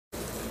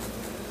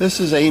This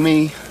is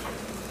Amy.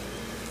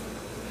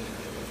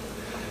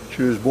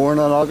 She was born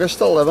on August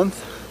 11th.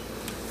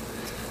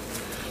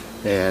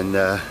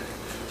 And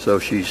so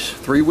she's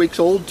 3 weeks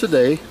old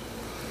today.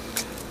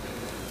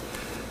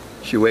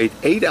 She weighed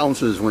 8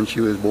 ounces when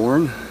she was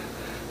born.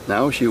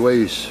 Now she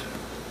weighs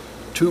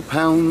 2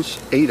 pounds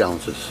 8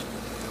 ounces.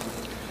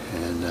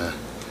 And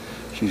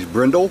she's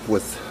brindle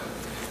with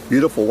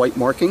beautiful white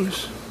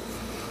markings.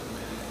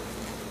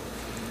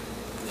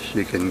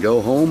 She can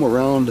go home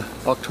around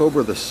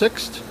October the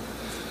 6th.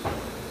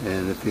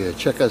 And if you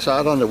check us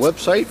out on the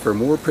website for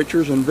more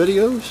pictures and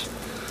videos,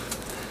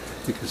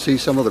 you can see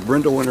some of the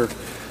brindle in her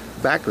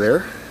back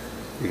there.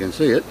 You can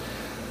see it.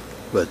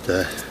 But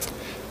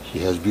she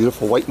has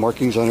beautiful white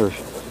markings on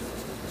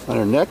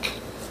her neck.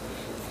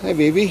 Hi,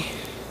 baby.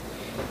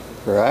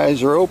 Her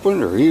eyes are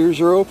open, her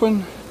ears are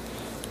open.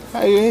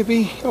 Hi,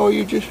 baby. Oh,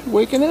 you're just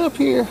waking up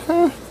here,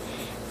 huh?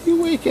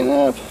 You waking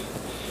up.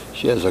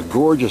 She has a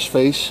gorgeous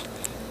face.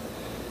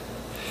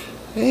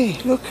 Hey,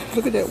 look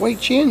at that white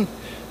chin.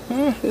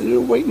 Huh? That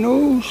little white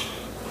nose.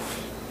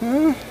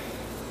 Huh?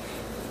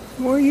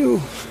 Where are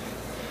you?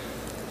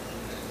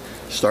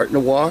 Starting to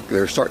walk,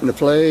 they're starting to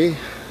play.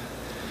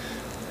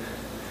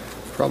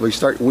 Probably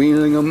start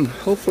weaning them,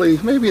 hopefully,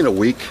 maybe in a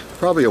week.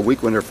 Probably a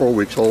week when they're 4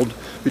 weeks old.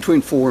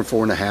 Between 4 and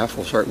 4.5,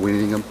 we'll start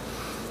weaning them.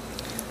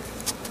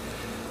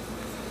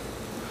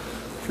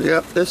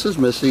 Yep, this is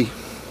Missy.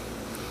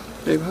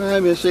 Say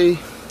hi, Missy.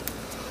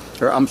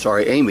 Or, I'm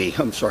sorry, Amy.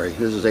 I'm sorry,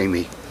 this is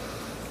Amy.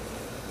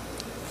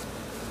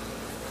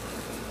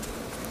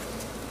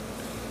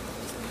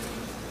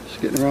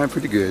 Getting around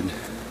pretty good.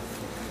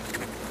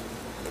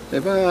 Say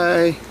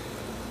bye.